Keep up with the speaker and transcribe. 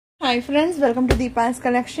Hi friends, welcome to Deepa's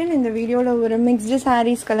collection. In the video la oru mixed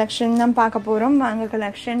sarees collection nam paaka porom. Vaanga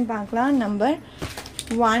collection paakalam. Number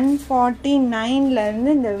 149 la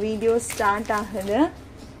irundhu indha video start agudhu.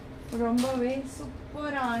 Rombave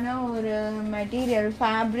super ana oru material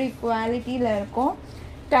fabric quality la irukum.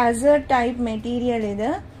 Tussar type material idu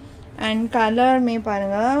and color me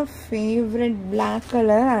parunga favorite black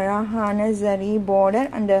color alagana zari border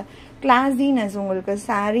and glossiness உங்களுக்கு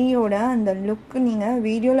சாரியோட அந்த look நீங்கள்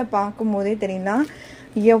வீடியோவில் பார்க்கும்போதே தெரியலாம்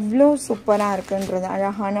எவ்வளோ சூப்பராக இருக்குன்றது.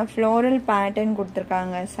 அழகான ஃப்ளோரல் பேட்டர்ன்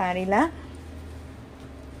கொடுத்துருக்காங்க சாரியில்.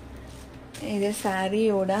 இது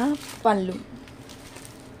சாரியோட பல்லு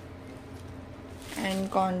அண்ட்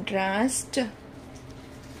கான்ட்ராஸ்ட்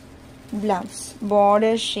ப்ளவுஸ்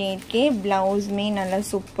பார்டர் ஷேட்கே ப்ளவுஸுமே நல்லா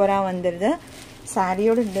சூப்பராக வந்துடுது.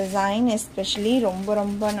 சாரியோட டிசைன் எஸ்பெஷலி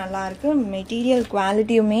ரொம்ப நல்லா இருக்கு. மெட்டீரியல்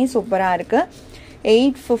குவாலிட்டியுமே சூப்பராக இருக்கு.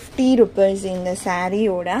 850 rupees இந்த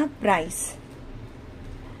சாரியோட ப்ரைஸ்.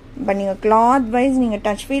 இப்போ நீங்கள் கிளாத் வைஸ் நீங்கள்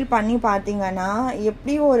டச் ஃபீல் பண்ணி பார்த்தீங்கன்னா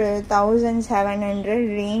எப்படி ஒரு 1700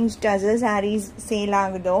 ரேஞ்ச் டசர் சாரீஸ் சேல்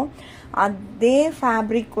ஆகுதோ அதே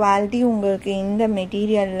ஃபேப்ரிக் குவாலிட்டி உங்களுக்கு இந்த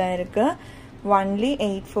மெட்டீரியலில் இருக்கு. Only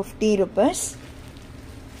 850 rupees.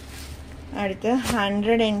 அடுத்து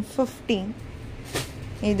 150.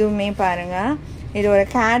 இதுவுமே பாருங்க. இது ஒரு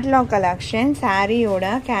கேட்டலாக் கலெக்ஷன். சாரியோட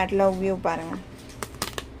கேட்டலாக் வியூ பாருங்க.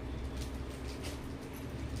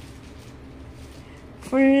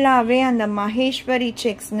 ஃபுல்லாகவே அந்த மகேஸ்வரி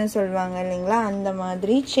செக்ஸ்ன்னு சொல்லுவாங்க இல்லைங்களா, அந்த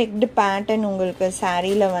மாதிரி செக்டு பேட்டர்ன் உங்களுக்கு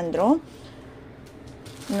சாரியில் வந்துடும்.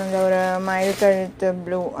 நல்ல ஒரு மயில் கழுத்து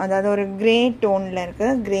ப்ளூ, அதாவது ஒரு கிரே டோனில் இருக்கு.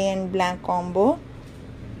 Grey and black combo.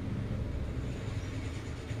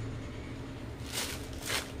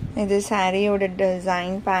 இது சாரியோட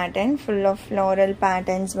design pattern full of floral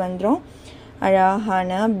patterns வந்துடும்.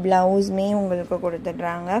 அழகான ப்ளவுஸ்மே உங்களுக்கு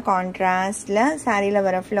கொடுத்துட்றாங்க. கான்ட்ராஸ்டில் சாரியில்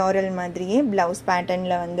வர ஃப்ளோரல் மாதிரியே ப்ளவுஸ்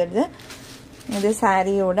பேட்டர்னில் வந்துடுது. இது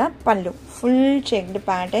சாரியோட பல்லு ஃபுல் செக்டு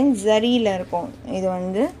பேட்டர்ன் ஜரியில் இருக்கும். இது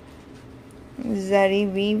வந்து ஜரி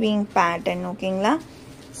வீவிங் பேட்டர்ன். ஓகேங்களா.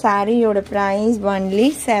 சாரியோட price only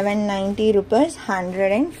 790 rupees.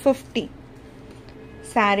 150.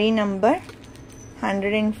 Sorry number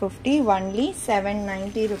 150, only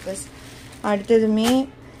 790 rupees. அடுத்ததுமே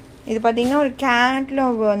இது பார்த்தீங்கன்னா ஒரு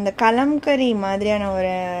கேட்லாக், அந்த கலம்கரி மாதிரியான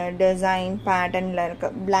ஒரு டிசைன் பேட்டர்னில்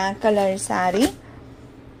இருக்கு. பிளாக் கலர் சாரி,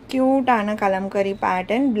 க்யூட்டான kalamkari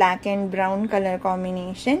pattern, black and brown colour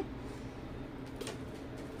combination.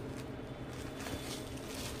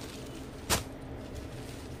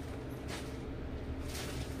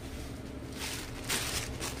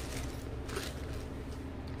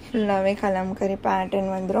 ஃபுல்லாகவே கலம்கரி பேட்டர்ன்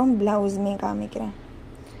வந்துடும். ப்ளவுஸுமே காமிக்கிறேன்.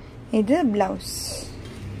 இது ப்ளவுஸ்.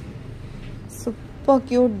 சூப்பர்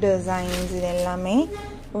க்யூட் டிசைன்ஸ் இது எல்லாமே.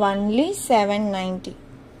 ஒன்லி 790.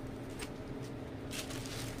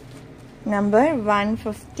 நம்பர்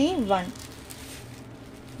 151.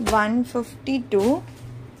 152.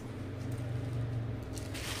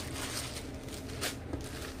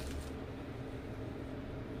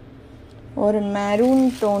 ஒரு மெரூன்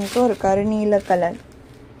டோனுக்கு ஒரு கருநீல கலர்.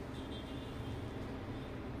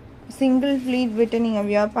 சிங்கிள் ஃப்ளீட் விட்டு நீங்கள்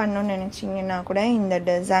வியர் பண்ணணும்னு நினச்சிங்கன்னா கூட இந்த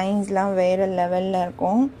டிசைன்ஸ்லாம் வேறு லெவலில்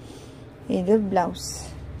இருக்கும். இது blouse,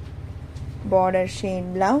 border shade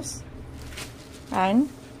blouse and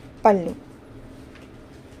பல்லு.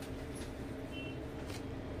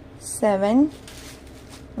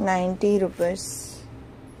 790 rupees.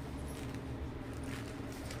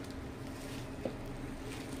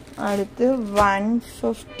 அடுத்து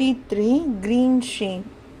 153 க்ரீன் ஷேட்.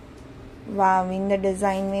 வா, இந்த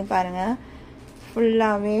டிசைன்மே பாருங்க.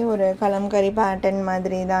 ஃபுல்லாகவே ஒரு கலம்கரி பேட்டர்ன்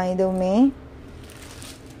மாதிரி தான் இதுவுமே.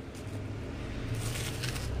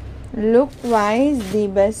 லுக் வைஸ் தி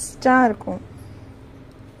பெஸ்டாக இருக்கும்.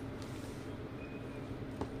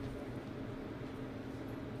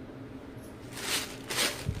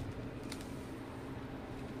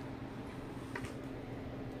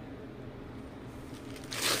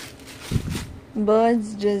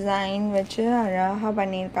 பேர்ட்ஸ் டிசைன் வச்சு அழகாக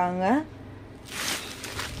பண்ணியிருக்காங்க.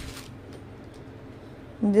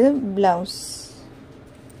 இது blouse.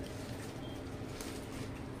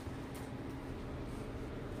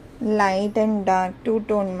 Light and dark two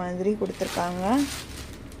tone மாதிரி கொடுத்துருக்காங்க.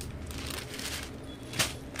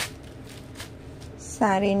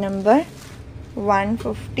 Sorry number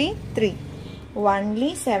 153.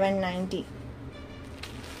 ஒன்லி 790.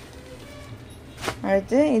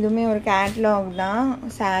 அடுத்து இதுவுமே ஒரு கேட்லாக் தான்.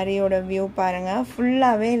 சாரியோட வியூ பாருங்கள்.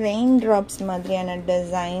 ஃபுல்லாகவே ரெயின் ட்ராப்ஸ் மாதிரியான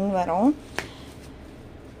டிசைன் வரும்.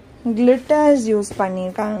 கிளிட்டர்ஸ் யூஸ்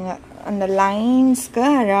பண்ணியிருக்காங்க. அந்த லைன்ஸ்க்கு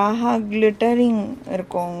அழகாக கிளிட்டரிங்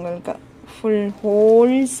இருக்கும் உங்களுக்கு. full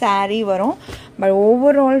whole saree varum, but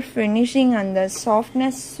overall finishing and the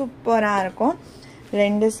softness super ah irukum.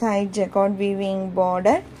 Rendu side jacquard weaving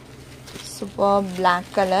border, super black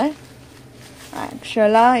color.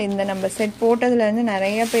 Actually இந்த நம்ம செட் போட்டதுல இருந்து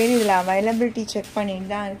நிறைய பேர் இதுல அவைலபிலிட்டி செக் பண்ணிட்டு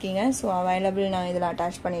தான் இருக்கீங்க. சோ அவைலபிள் நான் இதுல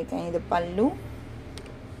அட்டாச் பண்ணிருக்கேன். இது பல்லு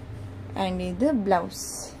and இது blouse.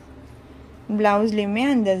 Blouseலயுமே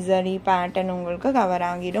அந்த zari pattern உங்களுக்கு கவர்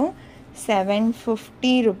ஆகிடும்.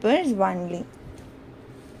 750 rupees only.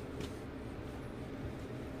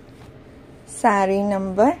 Saree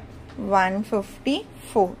number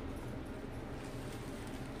 154.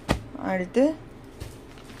 அடுத்து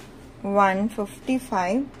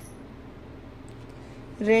 155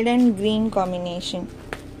 red and green combination.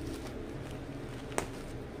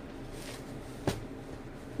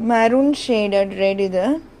 Maroon shaded red இது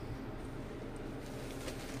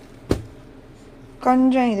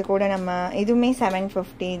கொஞ்சம் இது கூட நம்ம இதுமே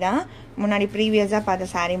 750 தான். முன்னாடி ப்ரீவியஸா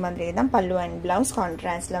பார்த்த saree மாதிரி தான். பல்லு and blouse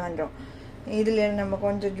கான்ட்ராஸ்ட்ல வந்துரும். இதுல நம்ம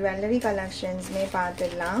கொஞ்சம் ஜுவல்லரி கலெக்ஷன்ஸ்மே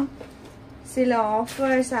பார்த்துடலாம். சில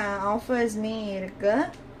ஆஃபர்ஸ்மே இருக்கு.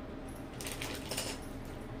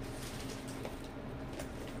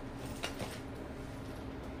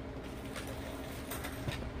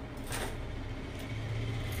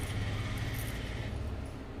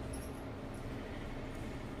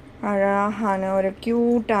 அழகான ஒரு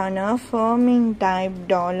கியூட்டான ஃபர்மிங் டைப்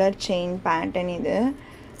டாலர் செயின் பேட்டர்ன் இது.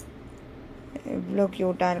 எவ்வளோ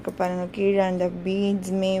க்யூட்டாக இருக்குது பாருங்கள். கீழே அந்த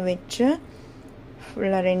பீட்ஸ்மே வச்சு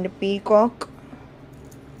ஃபுல்லாக 2 பீகாக்,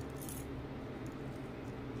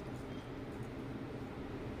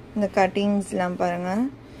 இந்த கட்டிங்ஸ்லாம் பாருங்கள்.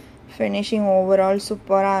 ஃபினிஷிங் ஓவரால்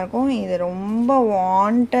சூப்பராக இருக்கும். இது ரொம்ப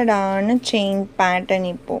வாண்டடான செயின் பேட்டர்ன்.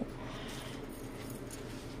 இப்போது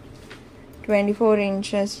 24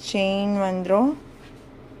 inches chain வந்துரும்.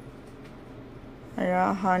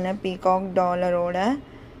 அழகான பீகாக் டாலரோட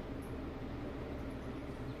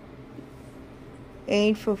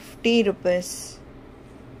 850 rupees.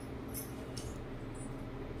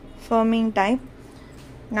 ஃபர்மிங் டைப்.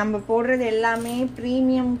 நம்ம போடுறது எல்லாமே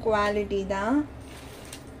ப்ரீமியம் குவாலிட்டி தான்.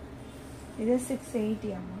 இது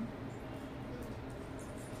 680 ஆமா.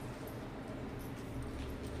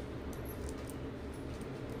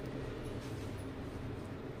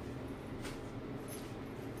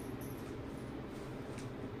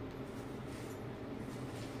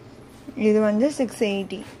 இது வந்து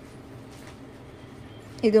 680.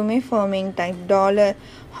 இதுவுமே ஃபர்மிங் டைப் டாலர்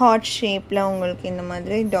ஹார்ட் ஷேப்ல உங்களுக்கு இந்த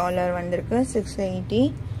மாதிரி டாலர் வந்திருக்கு. 680.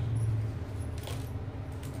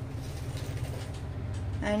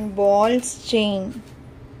 அண்ட் பால்ஸ் செயின்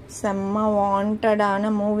செம்ம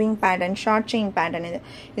வாண்டடான moving pattern, short chain pattern.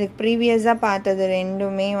 இதுக்கு ப்ரீவியஸாக பார்த்தது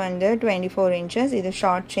ரெண்டுமே வந்து 24 inches. இது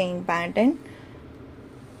ஷார்ட் செயின் பேட்டர்ன்.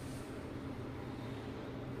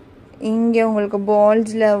 இங்கே உங்களுக்கு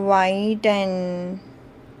பால்ஸில் ஒயிட் அண்ட்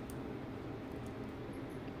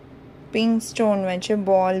பிங்க் ஸ்டோன் வச்சு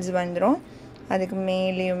பால்ஸ் வந்துடும். அதுக்கு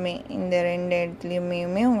மேலேயுமே இந்த 2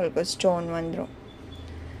 இடத்துலையுமே உங்களுக்கு ஸ்டோன் வந்துடும்.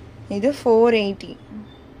 இது 480.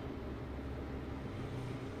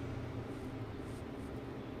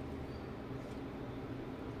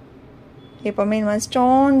 எப்போவுமே இந்த மாதிரி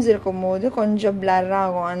ஸ்டோன்ஸ் இருக்கும்போது கொஞ்சம் பிளர்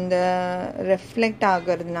ஆகும், அந்த ரெஃப்ளெக்ட்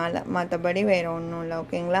ஆகிறதுனால. மற்றபடி வேறு ஒன்றும் இல்லை.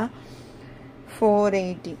 ஓகேங்களா.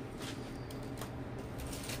 480.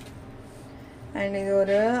 அண்ட் இது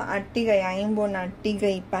ஒரு அட்டிகை, 50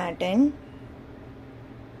 அட்டிகை பேட்டர்ன்.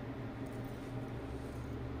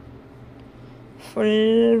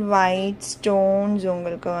 ஃபுல் ஒயிட் ஸ்டோன்ஸ்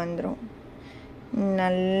உங்களுக்கு வந்துடும்.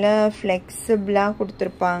 நல்ல ஃப்ளெக்சிபிளாக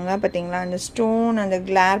கொடுத்துருப்பாங்க பார்த்தீங்களா. அந்த ஸ்டோன் அந்த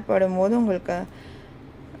கிளார் படும்போது உங்களுக்கு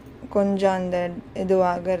கொஞ்சம் அந்த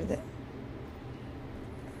இதுவாகிறது.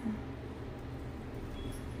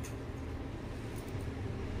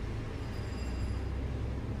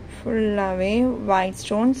 ஃபுல்லாகவே ஒயிட்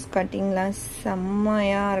ஸ்டோன்ஸ் கட்டிங்லாம்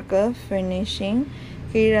செம்மையாக இருக்குது. ஃபினிஷிங்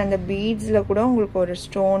கீழே அந்த பீட்ஸில் கூட உங்களுக்கு ஒரு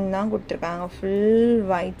ஸ்டோன் தான் கொடுத்துருக்காங்க. Full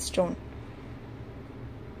white stone.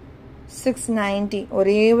 690.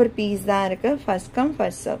 ஒரே ஒரு பீஸ் தான் இருக்குது. First come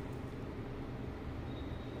first serve.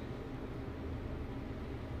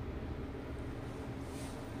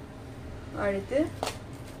 அடுத்து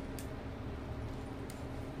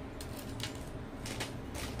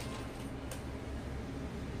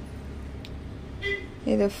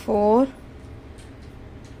இது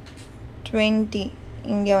 420.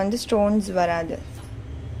 இங்கே வந்து ஸ்டோன்ஸ் வராது.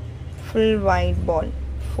 Full white ball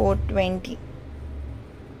 420.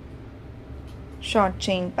 Short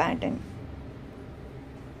chain pattern.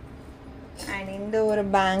 And இந்த ஒரு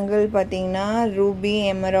பேங்கிள் பார்த்தீங்கன்னா ரூபி,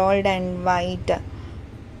 எமரால்ட் அண்ட் ஒயிட்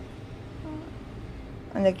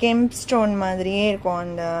அந்த கெம்ப் ஸ்டோன் மாதிரியே இருக்கும்.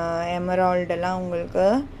 அந்த எமரால்டெல்லாம் உங்களுக்கு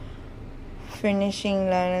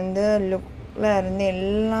ஃபினிஷிங்கில் இருந்து லுக்கில் இருந்து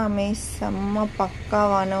எல்லாமே செம்ம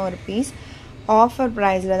பக்காவான ஒரு பீஸ். ஆஃபர்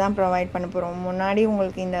ப்ரைஸில் தான் ப்ரொவைட் பண்ண போகிறோம். முன்னாடி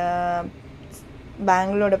உங்களுக்கு இந்த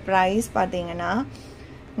பேங்கிளோட ப்ரைஸ் பார்த்தீங்கன்னா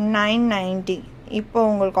 990. இப்போ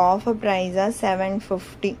உங்களுக்கு ஆஃபர் ப்ரைஸாக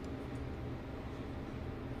 750.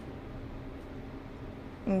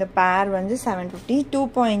 இந்த பேர் வந்து 750.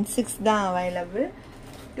 2.6 தான் அவைலபிள்.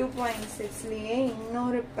 2.6லேயே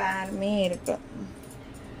இன்னொரு பேருமே இருக்கு.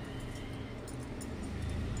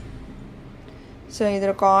 ஸோ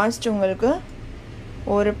இதோட காஸ்ட் உங்களுக்கு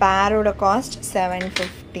ஒரு பேரோட காஸ்ட்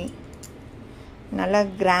 750. நல்லா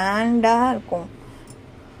கிராண்டாக இருக்கும்.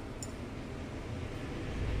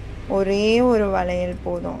 ஒரே ஒரு வளையல்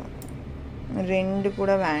போதும், 2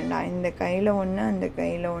 கூட வேண்டாம். இந்த கையில் ஒன்று, அந்த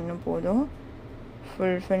கையில் ஒன்று போதும்.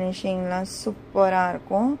 ஃபுல் ஃபினிஷிங்லாம் சூப்பராக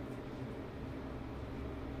இருக்கும்.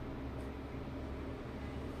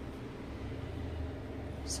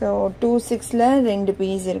 ஸோ 26ல் 2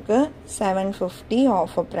 பீஸ் இருக்குது. 750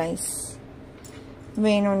 ஆஃபர் ப்ரைஸ்.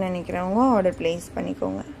 வேணும்னு நினைக்கிறவங்க ஆர்டர் ப்ளேஸ்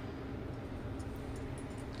பண்ணிக்கோங்க.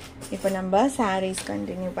 இப்போ நம்ம சாரீஸ்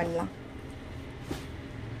கண்டினியூ பண்ணலாம்.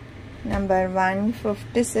 நம்பர்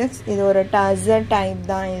 156. இது ஒரு டசர் டைப்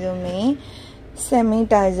தான். இதுவுமே செமி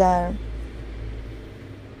டசர்.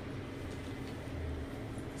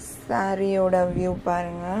 சாரியோட வியூ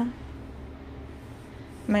பாருங்க.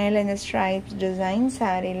 மேலே இந்த ஸ்ட்ரைப்ஸ் டிசைன்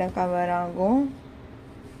சாரியில் கவர் ஆகும்.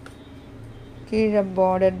 கீழே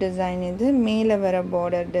பார்டர் டிசைன் இது, மேலே வர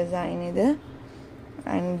பார்டர் டிசைன் இது.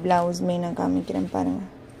 அண்ட் ப்ளவுஸ்மே நான் காமிக்கிறேன் பாருங்க.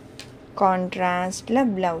 கான்ட்ராஸ்டில்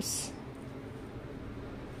ப்ளவுஸ்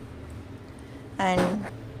அண்ட்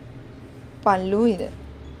பல்லு. இது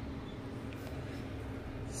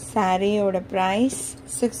சாரியோட price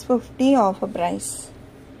 650 offer price.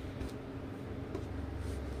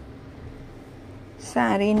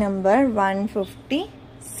 Sorry number 156.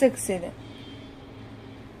 இது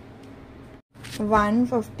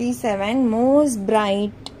 157. மோஸ்ட்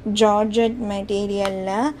பிரைட் ஜார்ஜெட்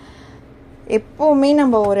மெட்டீரியலில் எப்போவுமே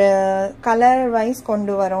நம்ம ஒரு கலர் வைஸ்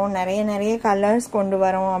கொண்டு வரோம், நிறைய கலர்ஸ் கொண்டு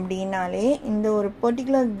வரோம் அப்படின்னாலே இந்த ஒரு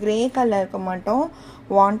பர்டிகுலர் கிரே கலருக்கு மட்டும்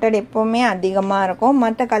வாண்டட் எப்போவுமே அதிகமாக இருக்கும்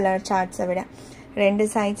மற்ற கலர் சார்ட்ஸை விட. 2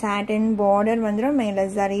 சைட் சாட்டின் பார்டர் வந்துடும், மேலே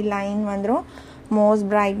ஜரி லைன் வந்துடும். மோஸ்ட்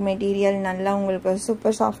பிரைட் மெட்டீரியல், நல்லா உங்களுக்கு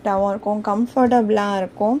சூப்பர் சாஃப்டாகவும் இருக்கும், கம்ஃபர்டபுளாக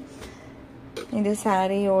இருக்கும். இது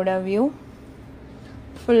சாரியோட வியூ.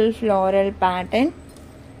 ஃபுல் ஃப்ளோரல் பேட்டர்ன்,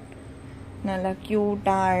 நல்லா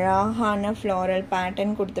க்யூட்டாக அழகான ஃப்ளோரல்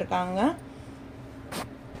பேட்டர்ன் கொடுத்துருக்காங்க.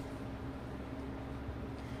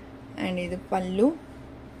 அண்ட் இது பல்லு,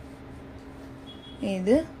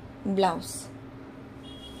 இது பிளவுஸ்.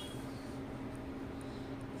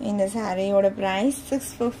 இந்த சாரியோட ப்ரைஸ்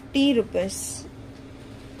 650 rupees.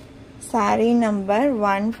 Sorry number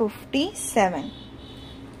 157.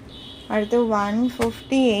 அடுத்து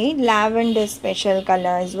 158 லாவெண்டர் ஸ்பெஷல்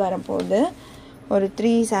கலர்ஸ் வரப்போகுது. ஒரு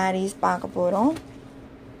 3 sarees பார்க்க போகிறோம்.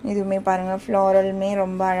 இதுவுமே பாருங்கள், ஃப்ளோரலுமே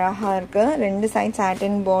ரொம்ப அழகாக இருக்குது. 2 side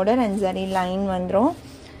satin border and zari line வந்துடும்.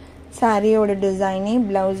 சாரியோட டிசைனே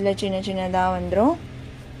ப்ளவுஸில் சின்னதாக வந்துடும்.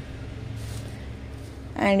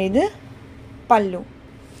 அண்ட் இது பல்லு.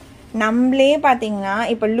 நம்மளே பார்த்தீங்கன்னா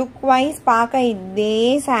இப்போ லுக் வைஸ் பார்க்க இதே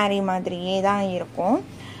சாரீ மாதிரியே தான் இருக்கும்.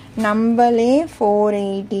 நம்மளே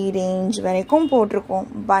 480 ரேஞ்ச் வரைக்கும் போட்டிருக்கோம்.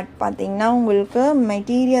 பட் பார்த்தீங்கன்னா உங்களுக்கு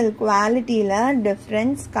மெட்டீரியல் குவாலிட்டியில்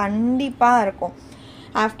டிஃப்ரென்ஸ் கண்டிப்பாக இருக்கும்.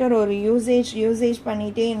 ஆஃப்டர் ஒரு யூசேஜ்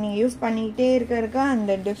பண்ணிகிட்டே நீங்கள் யூஸ் பண்ணிக்கிட்டே இருக்க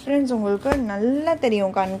அந்த டிஃப்ரென்ஸ் உங்களுக்கு நல்லா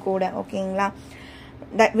தெரியும் கண் கூட. ஓகேங்களா?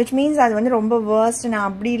 விச் மீன்ஸ் அது வந்து ரொம்ப வேர்ஸ்ட் நான்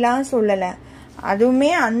அப்படிலாம் சொல்லலை. அதுவுமே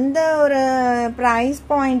அந்த ஒரு ப்ரைஸ்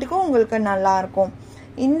பாயிண்ட்டுக்கு உங்களுக்கு நல்லாயிருக்கும்.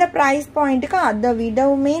 இந்த ப்ரைஸ் பாயிண்ட்டுக்கு அதை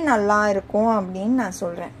விடவுமே நல்லா இருக்கும் அப்படின்னு நான்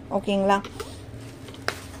சொல்கிறேன். ஓகேங்களா?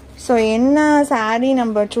 ஸோ என்ன சாரீ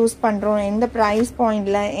நம்ம சூஸ் பண்ணுறோம், எந்த ப்ரைஸ்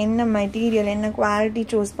பாயிண்டில் என்ன மெட்டீரியல் என்ன குவாலிட்டி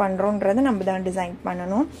சூஸ் பண்ணுறோன்றதை நம்ம தான் டிசைட்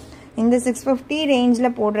பண்ணணும். இந்த 650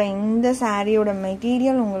 ரேஞ்சில் போடுற இந்த சாரியோட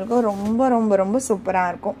மெட்டீரியல் உங்களுக்கு ரொம்ப ரொம்ப ரொம்ப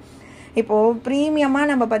சூப்பராக இருக்கும். இப்போது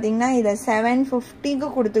ப்ரீமியமாக நம்ம பார்த்திங்கன்னா இதை 750க்கு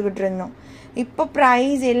கொடுத்துக்கிட்டு இருந்தோம். இப்போ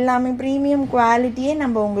ப்ரைஸ் எல்லாமே ப்ரீமியம் குவாலிட்டியே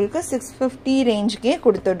நம்ம உங்களுக்கு 650 ரேஞ்சுக்கே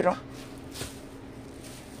கொடுத்துடுறோம்.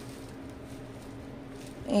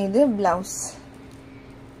 இது பிளவுஸ்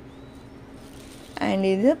அண்ட்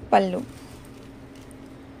இது பல்லு.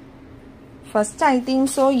 ஃபர்ஸ்ட் ஐ திங்க்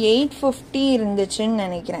ஸோ 850 இருந்துச்சுன்னு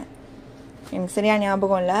நினைக்கிறேன். எனக்கு சரியா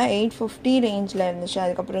ஞாபகம் இல்லை. 850 ரேஞ்சில் இருந்துச்சு.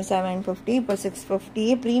 அதுக்கப்புறம் 750, இப்போ 650.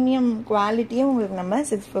 ப்ரீமியம் குவாலிட்டியே உங்களுக்கு நம்ம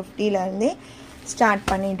 650லேருந்தே ஸ்டார்ட்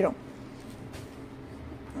பண்ணிடுறோம்.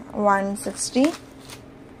 160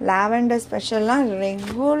 லாவெண்டர் ஸ்பெஷல்லாம்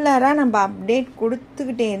ரெகுலராக நம்ம அப்டேட்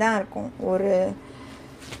கொடுத்துக்கிட்டே தான் இருக்கும். ஒரு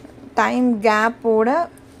டைம் கேப்போட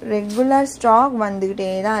ரெகுலர் ஸ்டாக் வந்துக்கிட்டே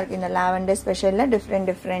தான் இருக்குது இந்த லாவெண்டர் ஸ்பெஷலில்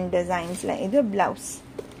டிஃப்ரெண்ட் டிசைன்ஸில். இது ப்ளவுஸ்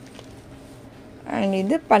அண்ட்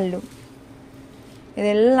இது பல்லு. இது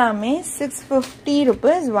எல்லாமே 650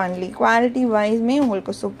 rupees ஒன்லி. குவாலிட்டி வைஸ்மே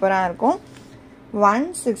உங்களுக்கு சூப்பராக இருக்கும்.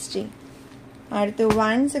 160. அடுத்து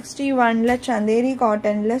 161ல் சந்தேரி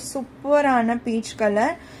காட்டனில் சூப்பரான peach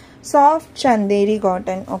colour soft Chanderi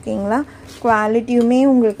cotton. ஓகேங்களா, குவாலிட்டியுமே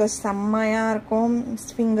உங்களுக்கு செம்மையாக இருக்கும்.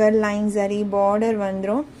 ஃபிங்கர் லைன் சரி பார்டர்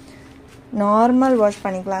வந்துடும். நார்மல் வாஷ்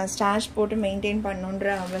பண்ணிக்கலாம், ஸ்டாஷ் போட்டு மெயின்டைன்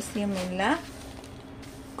பண்ணுன்ற அவசியம் இல்லை.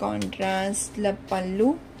 கான்ட்ராஸ்டில் பல்லு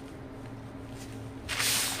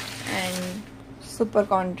and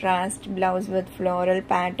super contrast blouse with floral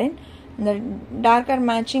pattern. இந்த டார்க்கர்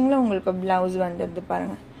மேட்சிங்கில் உங்களுக்கு ப்ளவுஸ் வந்துடுது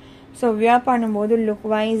பாருங்கள். ஸோ வியர் பண்ணும்போது லுக்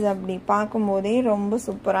வைஸ் அப்படி பார்க்கும்போதே ரொம்ப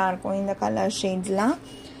சூப்பராக இருக்கும். இந்த கலர் ஷேட்ஸ்லாம்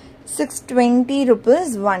 620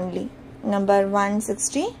 rupees ஒன்லி. நம்பர்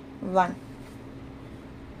 161.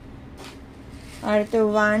 அடுத்து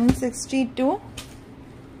 162.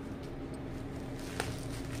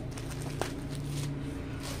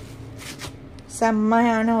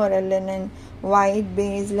 செம்மையான ஒரு லினன் ஒயிட்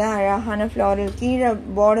பேஸில் அழகான ஃப்ளாரல், கீழே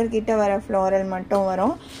பார்டர் கிட்ட வர ஃப்ளாரல் மட்டும்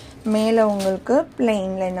வரும். மேலே உங்களுக்கு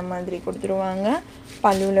பிளெயினில் இந்த மாதிரி கொடுத்துருவாங்க.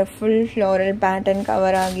 பல்லுவில் ஃபுல் ஃப்ளாரல் பேட்டர்ன்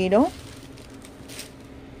கவர் ஆகிடும்.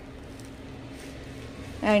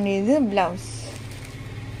 அண்ட் இது ப்ளவுஸ்.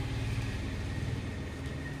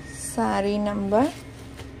 Sorry number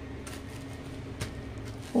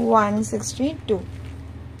 162.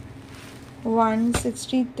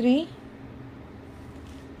 163.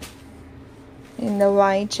 இந்த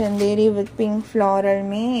ஒயிட் சந்தேரி வித் பிங்க்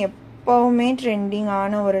ஃப்ளாரல்மே எப்போவுமே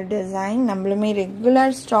ட்ரெண்டிங்கான ஒரு டிசைன். நம்மளுமே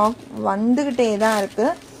ரெகுலர் ஸ்டாக் வந்துக்கிட்டே தான்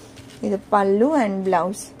இருக்குது. இது பல்லு அண்ட்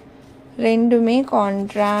ப்ளவுஸ் ரெண்டுமே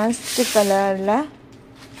கான்ட்ராஸ்ட் கலரில்.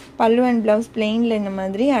 பல்லு அண்ட் ப்ளவுஸ் பிளெயினில் இந்த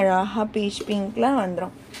மாதிரி அழகாக பீச் பிங்க்கில்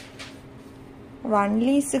வந்துடும்.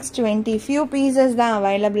 ஒன்லி 620. ஃபியூ பீசஸ் தான்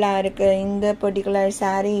அவைலபிளாக இருக்குது இந்த பர்டிகுலர்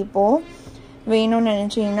சாரீ. இப்போது வேணும்னு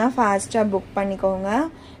நினச்சிங்கன்னா ஃபாஸ்ட்டாக புக் பண்ணிக்கோங்க.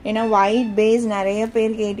 ஏன்னா ஒயிட் பேஸ் நிறைய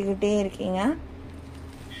பேர் கேட்டுக்கிட்டே இருக்கீங்க.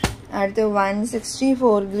 அடுத்து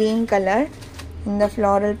 164 க்ரீன் கலர். இந்த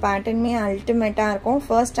ஃப்ளாரல் பேட்டர்னுமே அல்டிமேட்டாக இருக்கும்.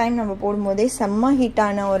 ஃபர்ஸ்ட் டைம் நம்ம போடும்போதே செம்ம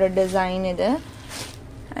ஹிட்டான ஒரு டிசைன் இது.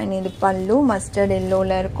 அண்ட் இது பல்லு மஸ்டர்ட்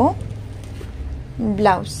எல்லோவில் இருக்கும்.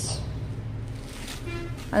 ப்ளவுஸ்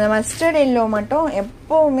அந்த மஸ்டர்ட் எல்லோ மட்டும்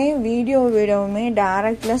எப்போவுமே வீடியோவுமே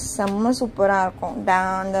டேரக்டில் செம்ம சூப்பராக இருக்கும்.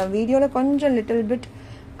 அந்த வீடியோவில் கொஞ்சம் லிட்டில் பிட்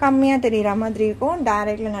கம்மியாக தெரிகிற மாதிரி இருக்கும்.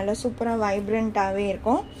 டேரக்டில் நல்லா சூப்பராக வைப்ரண்ட்டாகவே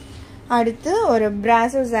இருக்கும். அடுத்து ஒரு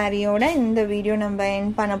பிராசோ சாரியோட இந்த வீடியோ நம்ம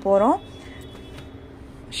எண்ட் பண்ண போகிறோம்.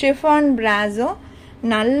 ஷிஃபான் பிராசோ,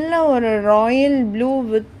 நல்ல ஒரு Royal blue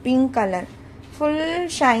with pink colour, full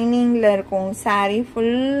ஷைனிங்கில் இருக்கும். சாரீ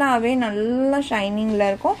ஃபுல்லாகவே நல்லா ஷைனிங்கில்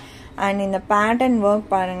இருக்கும். அண்ட் இந்த பேட்டர்ன்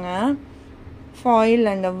ஒர்க் பாருங்கள், ஃபாயில்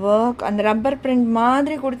அந்த ஒர்க் அந்த ரப்பர் பிரிண்ட்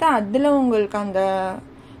மாதிரி கொடுத்தா அதில் உங்களுக்கு அந்த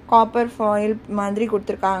காப்பர் ஃபாயில் மாதிரி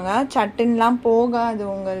கொடுத்துருக்காங்க. சட்டுன்லாம் போகாது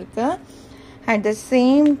உங்களுக்கு. அட் த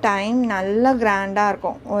சேம் டைம் நல்ல கிராண்டாக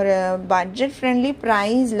இருக்கும். ஒரு பட்ஜெட் ஃப்ரெண்ட்லி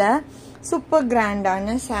ப்ரைஸில் சூப்பர்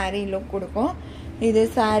கிராண்டான சாரீ லுக் கொடுக்கும். இது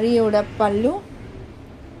சாரியோட பல்லு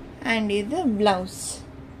அண்ட் இது ப்ளவுஸ்.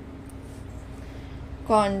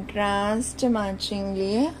 கான்ட்ராஸ்ட்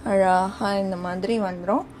மேட்சிங்லேயே அழகாக இந்த மாதிரி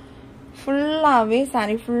வந்துடும். ஃபுல்லாகவே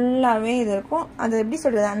சாரீ ஃபுல்லாகவே இது இருக்கும். அது எப்படி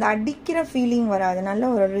சொல்கிறது, அந்த அடிக்கிற ஃபீலிங் வராது. நல்ல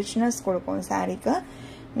ஒரு ரிச்னஸ் கொடுக்கும் சாரீக்கு.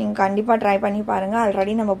 நீங்கள் கண்டிப்பாக ட்ரை பண்ணி பாருங்கள்.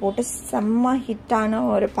 ஆல்ரெடி நம்ம போட்டு செம்ம ஹிட்டான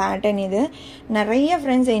ஒரு பேட்டர்ன் இது. நிறைய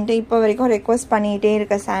ஃப்ரெண்ட்ஸ் என்கிட்ட இப்போ வரைக்கும் ரெக்வஸ்ட் பண்ணிகிட்டே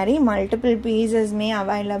இருக்க சாரீ. Multiple பீசஸ்மே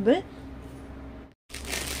available.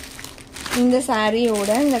 இந்த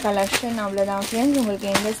சாரியோட இந்த கலெக்ஷன் அவ்வளோதான் ஃப்ரெண்ட்ஸ். உங்களுக்கு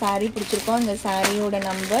எந்த சாரீ பிடிச்சிருக்கோ அந்த சாரியோட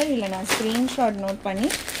நம்பர் இல்லை நான் ஸ்க்ரீன்ஷாட் நோட் பண்ணி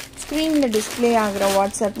ஸ்க்ரீனில் டிஸ்பிளே ஆகிற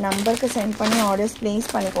வாட்ஸ்அப் நம்பருக்கு சென்ட் பண்ணி ஆர்டர்ஸ் ப்ளேஸ்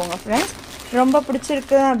பண்ணிக்கோங்க ஃப்ரெண்ட்ஸ். ரொம்ப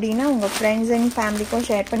பிடிச்சிருக்கு அப்படின்னா உங்கள் ஃப்ரெண்ட்ஸ் அண்ட் ஃபேமிலிக்கும்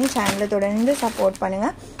ஷேர் பண்ணி சேனலை தொடர்ந்து சப்போர்ட்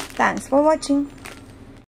பண்ணுங்கள். தேங்க்ஸ் ஃபார் வாட்சிங்.